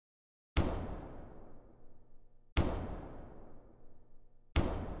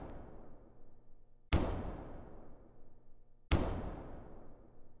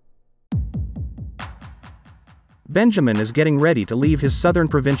Benjamin is getting ready to leave his southern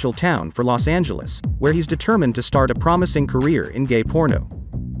provincial town for Los Angeles, where he's determined to start a promising career in gay porno.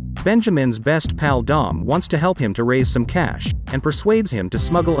 Benjamin's best pal Dom wants to help him to raise some cash, and persuades him to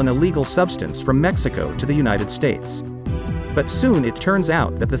smuggle an illegal substance from Mexico to the United States. But soon it turns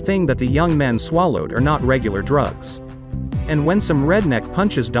out that the thing that the young men swallowed are not regular drugs. And when some redneck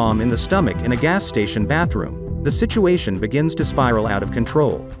punches Dom in the stomach in a gas station bathroom, the situation begins to spiral out of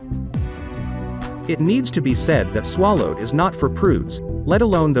control. It needs to be said that Swallowed is not for prudes, let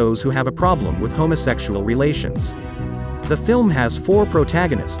alone those who have a problem with homosexual relations. The film has 4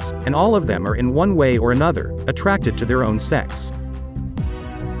 protagonists, and all of them are in one way or another attracted to their own sex.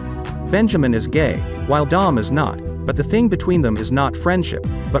 Benjamin is gay, while Dom is not, but the thing between them is not friendship,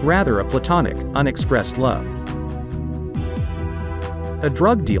 but rather a platonic, unexpressed love. A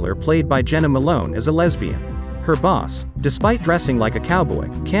drug dealer played by Jena Malone is a lesbian. Her boss, despite dressing like a cowboy,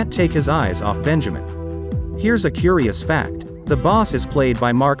 can't take his eyes off Benjamin. Here's a curious fact. The boss is played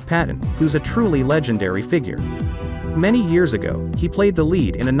by Patton, who's a truly legendary figure. Many years ago, he played the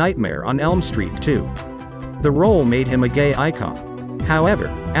lead in A Nightmare on Elm Street 2. The role made him a gay icon. However,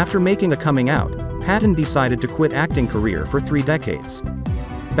 after making a coming out, Patton decided to quit acting career for 3 decades.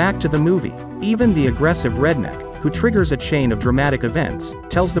 Back to the movie. Even the aggressive redneck, who triggers a chain of dramatic events,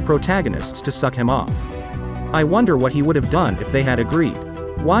 tells the protagonists to suck him off. I wonder what he would have done if they had agreed.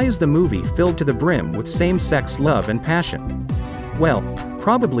 Why is the movie filled to the brim with same-sex love and passion? Well,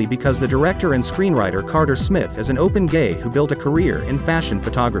 probably because the director and screenwriter Carter Smith is an open gay who built a career in fashion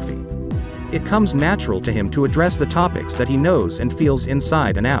photography. It comes natural to him to address the topics that he knows and feels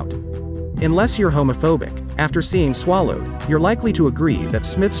inside and out. Unless you're homophobic, after seeing Swallowed, you're likely to agree that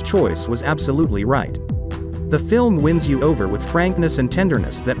Smith's choice was absolutely right. The film wins you over with frankness and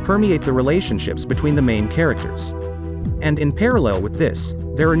tenderness that permeate the relationships between the main characters. And in parallel with this,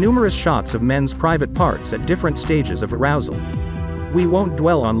 there are numerous shots of men's private parts at different stages of arousal. We won't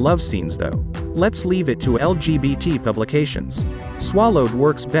dwell on love scenes though. Let's leave it to LGBT publications. Swallowed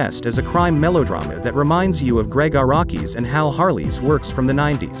works best as a crime melodrama that reminds you of Greg Araki's and Hal Harley's works from the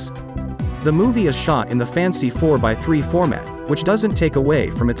 90s. The movie is shot in the fancy 4:3 format, which doesn't take away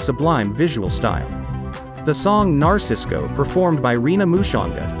from its sublime visual style. The song Narcisco, performed by Rina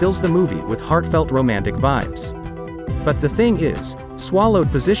Mushonga, fills the movie with heartfelt romantic vibes. But the thing is,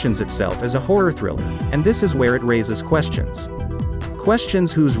 Swallowed positions itself as a horror thriller, and this is where it raises questions.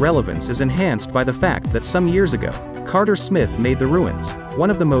 Questions whose relevance is enhanced by the fact that some years ago, Carter Smith made The Ruins, one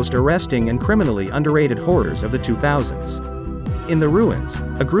of the most arresting and criminally underrated horrors of the 2000s. In The Ruins,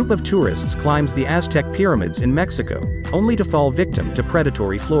 a group of tourists climbs the Aztec pyramids in Mexico, only to fall victim to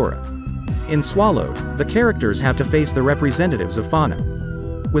predatory flora. In Swallowed, the characters have to face the representatives of fauna.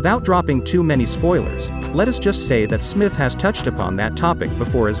 Without dropping too many spoilers, let us just say that Smith has touched upon that topic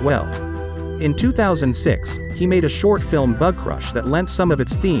before as well. In 2006, he made a short film Bug Crush that lent some of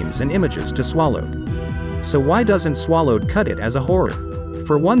its themes and images to Swallowed. So why doesn't Swallowed cut it as a horror?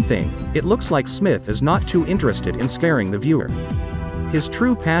 For one thing, it looks like Smith is not too interested in scaring the viewer. His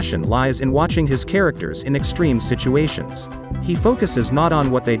true passion lies in watching his characters in extreme situations. He focuses not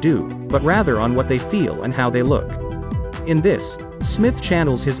on what they do, but rather on what they feel and how they look. In this, Smith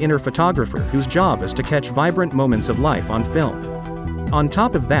channels his inner photographer whose job is to catch vibrant moments of life on film. On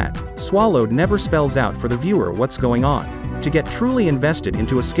top of that, Swallowed never spells out for the viewer what's going on. To get truly invested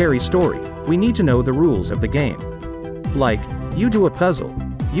into a scary story, we need to know the rules of the game. Like, you do a puzzle,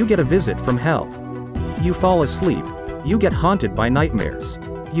 you get a visit from hell. You fall asleep, you get haunted by nightmares.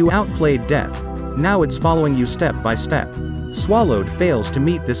 You outplayed death, now it's following you step by step. Swallowed fails to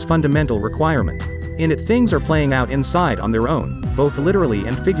meet this fundamental requirement. In it, things are playing out inside on their own, both literally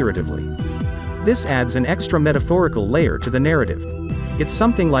and figuratively. This adds an extra metaphorical layer to the narrative. It's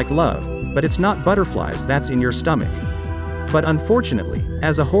something like love, but it's not butterflies that's in your stomach. But unfortunately,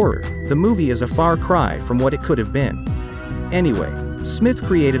 as a horror, the movie is a far cry from what it could have been. Anyway, Smith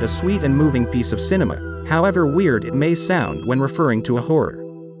created a sweet and moving piece of cinema, however weird it may sound when referring to a horror.